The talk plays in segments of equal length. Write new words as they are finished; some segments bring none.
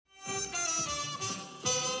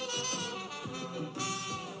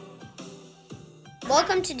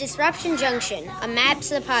Welcome to Disruption Junction, a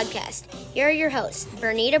Maps the podcast. Here are your hosts,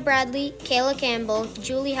 Bernita Bradley, Kayla Campbell,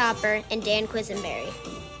 Julie Hopper, and Dan Quisenberry.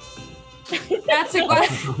 That's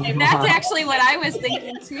actually what I was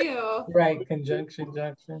thinking too. Right, conjunction,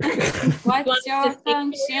 junction. What's your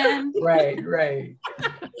function? Right.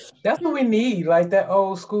 That's what we need, like that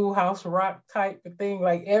old schoolhouse rock type of thing.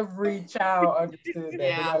 Like every child understood that, no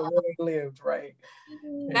matter where they lived, right?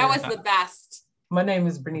 That was the best. My name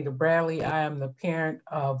is Bernita Bradley. I am the parent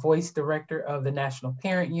voice director of the National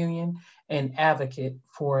Parent Union and advocate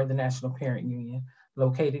for the National Parent Union,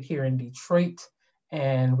 located here in Detroit.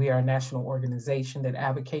 And we are a national organization that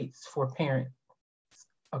advocates for parents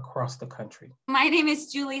across the country. My name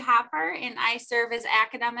is Julie Hopper, and I serve as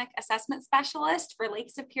academic assessment specialist for Lake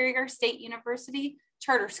Superior State University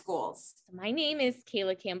Charter Schools. My name is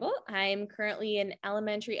Kayla Campbell. I'm currently an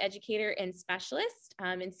elementary educator and specialist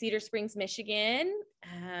in Cedar Springs, Michigan.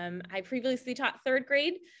 I previously taught third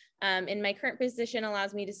grade. And my current position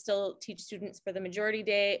allows me to still teach students for the majority of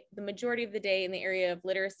the day in the area of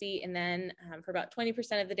literacy. And then for about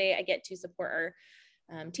 20% of the day, I get to support our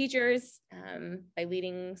teachers by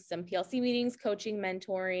leading some PLC meetings, coaching,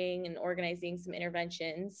 mentoring, and organizing some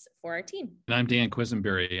interventions for our team. And I'm Dan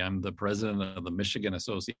Quisenberry. I'm the president of the Michigan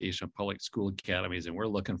Association of Public School Academies, and we're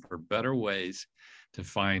looking for better ways to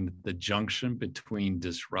find the junction between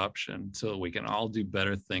disruption so that we can all do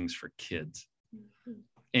better things for kids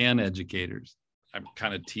and educators. I'm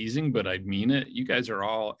kind of teasing, but I mean it. You guys are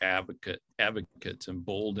all advocates and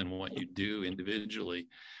bold in what you do individually.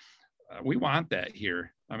 We want that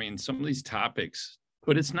here. I mean, some of these topics,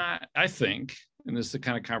 but it's not, I think, and this is the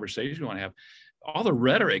kind of conversation we want to have, all the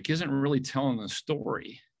rhetoric isn't really telling the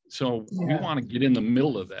story. So we want to get in the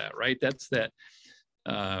middle of that, right? That's that,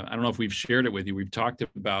 I don't know if we've shared it with you. We've talked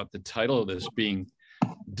about the title of this being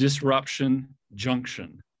Disruption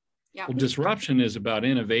Junction. Yeah. Well, disruption is about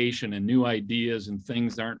innovation and new ideas and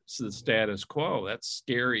things aren't the status quo. That's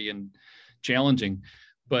scary and challenging.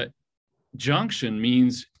 But junction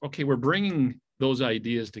means, okay, we're bringing those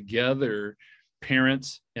ideas together,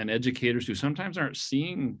 parents and educators who sometimes aren't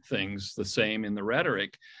seeing things the same in the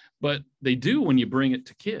rhetoric, but they do when you bring it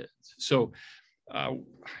to kids. So,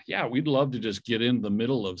 we'd love to just get in the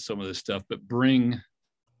middle of some of this stuff, but bring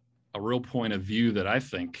a real point of view that I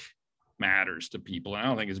think matters to people. I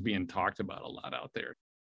don't think it's being talked about a lot out there.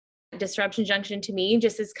 Disruption junction to me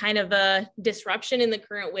just is kind of a disruption in the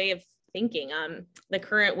current way of thinking, the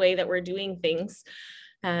current way that we're doing things.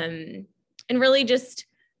 And really just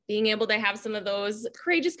being able to have some of those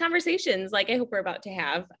courageous conversations like I hope we're about to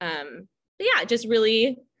have. Just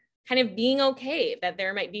really kind of being okay that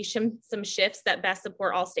there might be some shifts that best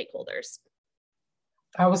support all stakeholders.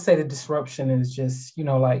 I would say the disruption is just,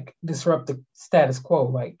 like disrupt the status quo.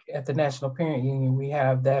 Like at the National Parent Union, we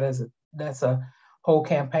have that that's a whole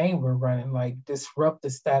campaign we're running, like disrupt the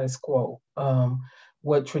status quo.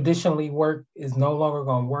 What traditionally worked is no longer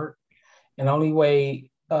going to work. And the only way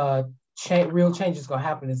real change is going to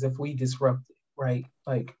happen is if we disrupt it, right?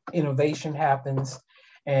 Like innovation happens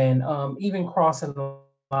and even crossing the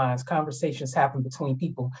lines, conversations happen between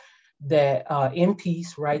people that in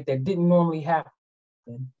peace, right? That didn't normally happen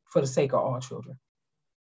for the sake of all children.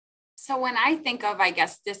 So when I think of,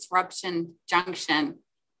 disruption junction,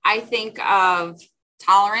 I think of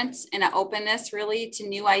tolerance and an openness really to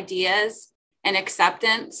new ideas and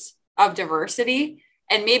acceptance of diversity,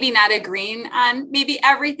 and maybe not agreeing on maybe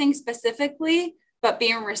everything specifically, but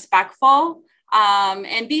being respectful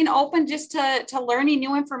and being open just to learning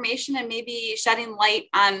new information and maybe shedding light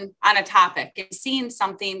on a topic and seeing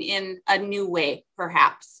something in a new way,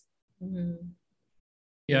 perhaps. Mm-hmm.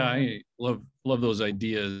 Yeah, I love those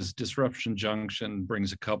ideas. Disruption junction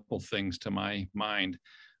brings a couple things to my mind.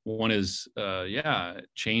 One is,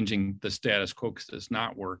 changing the status quo because it's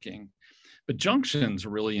not working. But junction's a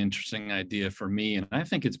really interesting idea for me. And I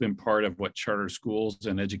think it's been part of what charter schools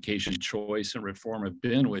and education choice and reform have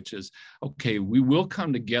been, which is, okay, we will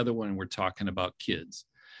come together when we're talking about kids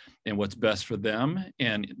and what's best for them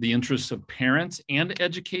and the interests of parents and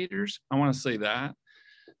educators. I want to say that.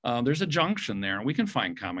 There's a junction there, and we can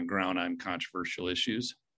find common ground on controversial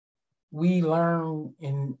issues. We learn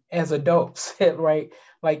as adults, right?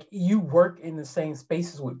 Like you work in the same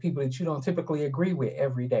spaces with people that you don't typically agree with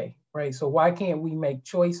every day, right? So why can't we make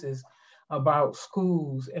choices about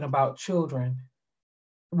schools and about children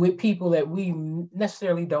with people that we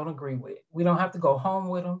necessarily don't agree with? We don't have to go home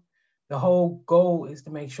with them. The whole goal is to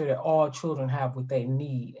make sure that all children have what they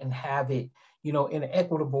need and have it, in an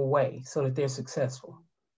equitable way so that they're successful.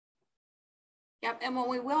 Yep. And when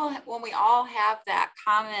we all have that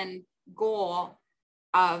common goal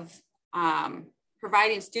of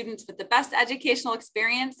providing students with the best educational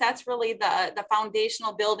experience, that's really the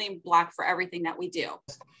foundational building block for everything that we do.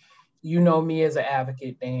 You know me as an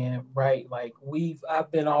advocate, Dan, right? Like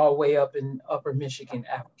I've been all the way up in Upper Michigan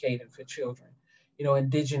advocating for children, you know,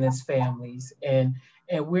 indigenous families. And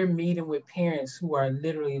we're meeting with parents who are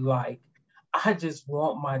literally like, I just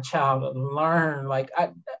want my child to learn. Like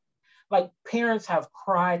parents have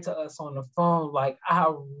cried to us on the phone. Like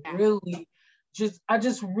I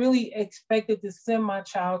just really expected to send my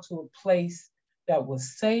child to a place that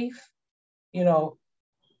was safe. You know,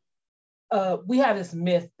 we have this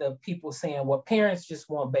myth of people saying, well, parents just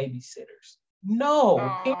want babysitters. No,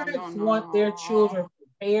 parents want their children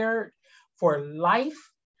prepared for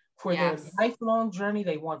life, for their lifelong journey.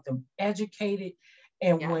 They want them educated.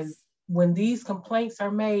 And when these complaints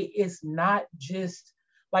are made, it's not just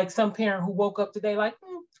like some parent who woke up today like,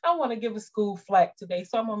 I want to give a school flack today,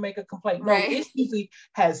 so I'm going to make a complaint. No, it usually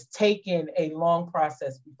has taken a long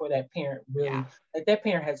process before that parent really, like that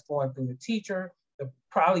parent has gone through the teacher,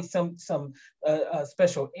 probably some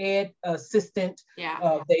special ed assistant.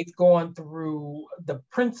 They've gone through the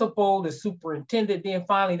principal, the superintendent. Then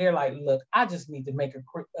finally they're like, look, I just need to make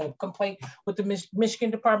a complaint with the Michigan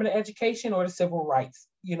Department of Education or the Civil Rights,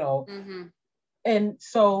 you know. And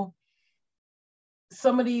so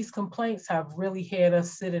some of these complaints have really had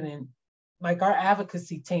us sitting in, like our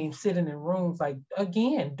advocacy team sitting in rooms like,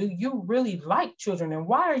 again, do you really like children? And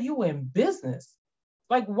why are you in business?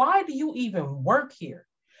 Like, why do you even work here?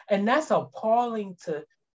 And that's appalling to,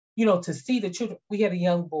 you know, to see the children. We had a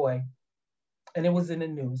young boy, and it was in the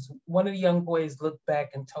news. One of the young boys looked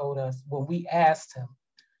back and told us when we asked him,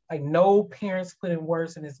 like, no parents put in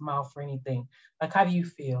words in his mouth for anything. Like, how do you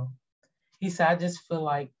feel? He said, I just feel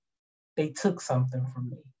like they took something from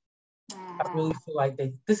me. I really feel like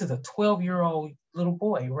this is a 12-year-old little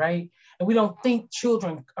boy, right? And we don't think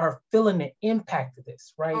children are feeling the impact of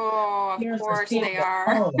this, right? Oh, of course they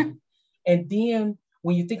are. And then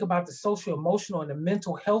when you think about the social, emotional, and the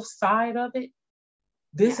mental health side of it,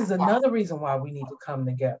 this is another reason why we need to come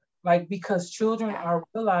together. Like, because children are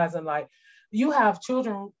realizing, like, you have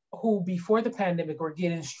children who before the pandemic were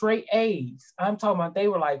getting straight A's. I'm talking about they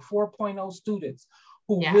were like 4.0 students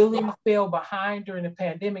who really fell behind during the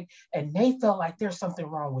pandemic, and they felt like there's something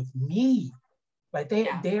wrong with me. Like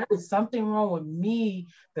there is something wrong with me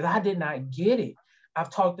that I did not get it. I've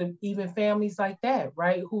talked to even families like that,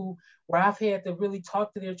 right? Where I've had to really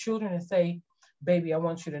talk to their children and say, baby, I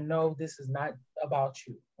want you to know this is not about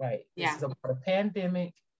you, right? This is about a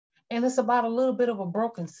pandemic, and it's about a little bit of a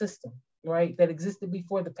broken system, right? That existed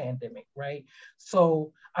before the pandemic, right?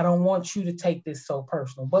 So I don't want you to take this so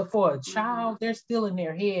personal. But for a child, they're still in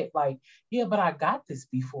their head like, yeah, but I got this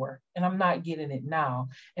before and I'm not getting it now.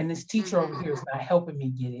 And this teacher over here is not helping me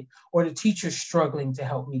get it, or the teacher's struggling to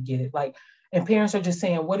help me get it. Like, and parents are just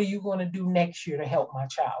saying, what are you going to do next year to help my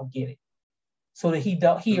child get it? So that he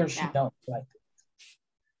or she don't like it.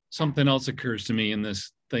 Something else occurs to me in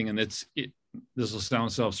this thing, and this will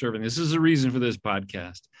sound self-serving. This is the reason for this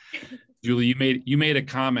podcast. Julie, you made a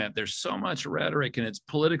comment. There's so much rhetoric and it's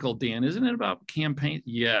political, Dan. Isn't it about campaign?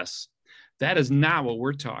 Yes. That is not what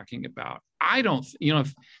we're talking about. I don't, you know,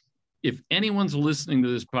 if anyone's listening to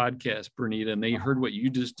this podcast, Bernita, and they heard what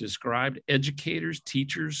you just described, educators,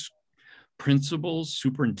 teachers, principals,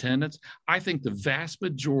 superintendents, I think the vast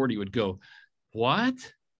majority would go, what?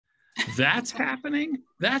 That's happening?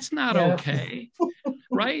 That's not okay.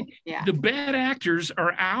 Right? The bad actors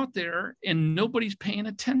are out there and nobody's paying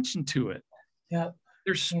attention to it.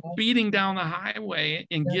 They're speeding down the highway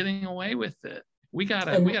and getting away with it. We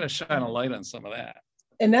gotta shine a light on some of that.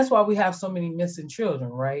 And that's why we have so many missing children,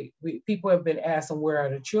 right? People have been asking, where are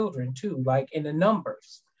the children too? Like in the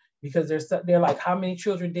numbers, because they're like, how many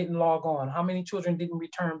children didn't log on? How many children didn't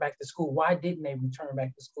return back to school? Why didn't they return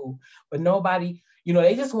back to school? But nobody, you know,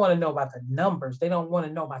 they just want to know about the numbers. They don't want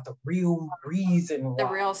to know about the real reason. The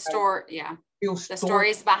real story, the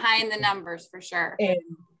stories behind the numbers, for sure.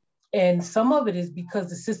 And some of it is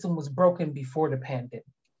because the system was broken before the pandemic.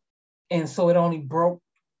 And so it only broke.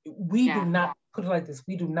 We do not, put it like this,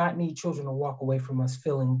 we do not need children to walk away from us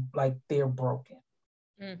feeling like they're broken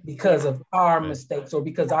because of our mistakes or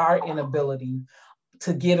because our inability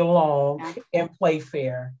to get along and play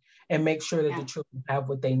fair and make sure that the children have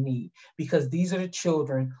what they need. Because these are the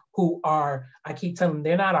children who are, I keep telling them,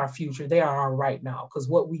 they're not our future, they are our right now. Because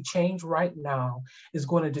what we change right now is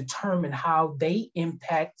going to determine how they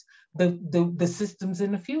impact the systems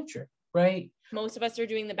in the future, right? Most of us are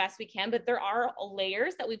doing the best we can, but there are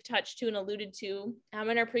layers that we've touched to and alluded to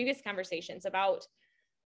in our previous conversations about,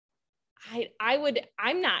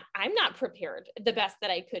 I'm not prepared the best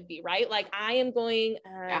that I could be, right? Like I am going,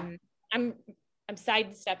 I'm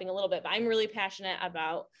sidestepping a little bit, but I'm really passionate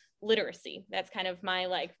about literacy. That's kind of my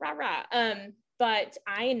like rah rah. But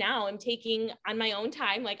I now am taking on my own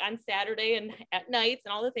time, like on Saturday and at nights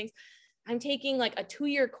and all the things, I'm taking like a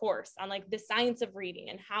 2-year course on like the science of reading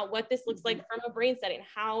and what this looks like from a brain setting,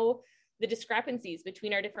 how the discrepancies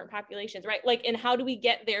between our different populations, right? Like, and how do we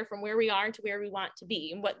get there from where we are to where we want to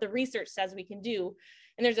be, and what the research says we can do.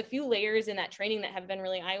 And there's a few layers in that training that have been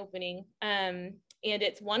really eye-opening. And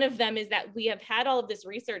it's one of them is that we have had all of this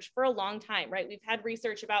research for a long time, right? We've had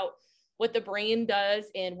research about what the brain does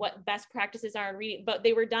and what best practices are in reading, but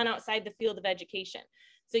they were done outside the field of education.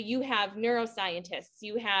 So you have neuroscientists,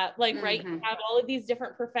 you have like, right, you have all of these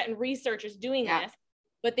different researchers doing this,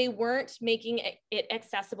 but they weren't making it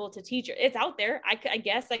accessible to teachers. It's out there. I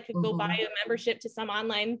guess I could go buy a membership to some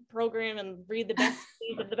online program and read the best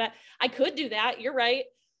of the best. I could do that. You're right.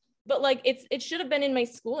 But like, it should have been in my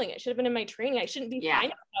schooling. It should have been in my training. I shouldn't be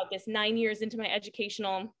finding about this 9 years into my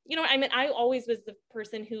educational, you know, I mean, I always was the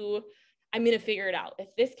person who I'm going to figure it out. If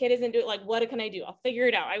this kid isn't doing it, like, what can I do? I'll figure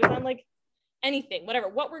it out. I was on like anything, whatever,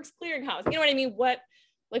 what works clearinghouse, you know what I mean? What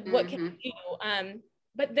can you do?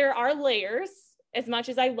 But there are layers. As much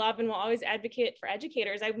as I love and will always advocate for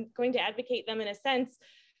educators, I'm going to advocate them in a sense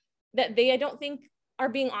that I don't think are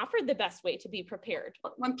being offered the best way to be prepared.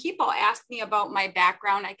 When people ask me about my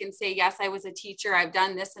background, I can say, yes, I was a teacher. I've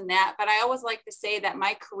done this and that, but I always like to say that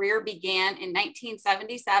my career began in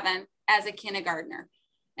 1977 as a kindergartner.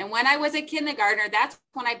 And when I was a kindergartner, that's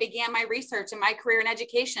when I began my research and my career in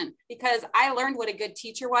education, because I learned what a good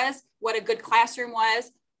teacher was, what a good classroom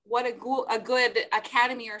was, what a good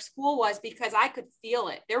academy or school was, because I could feel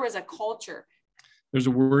it. There was a culture. There's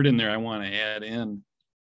a word in there I want to add in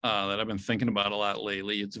that I've been thinking about a lot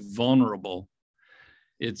lately. It's vulnerable.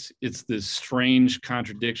 It's this strange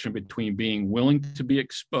contradiction between being willing to be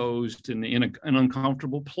exposed in an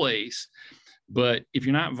uncomfortable place. But if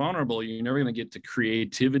you're not vulnerable, you're never going to get to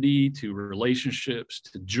creativity, to relationships,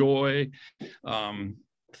 to joy,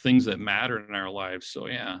 things that matter in our lives. So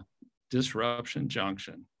yeah, disruption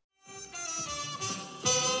junction.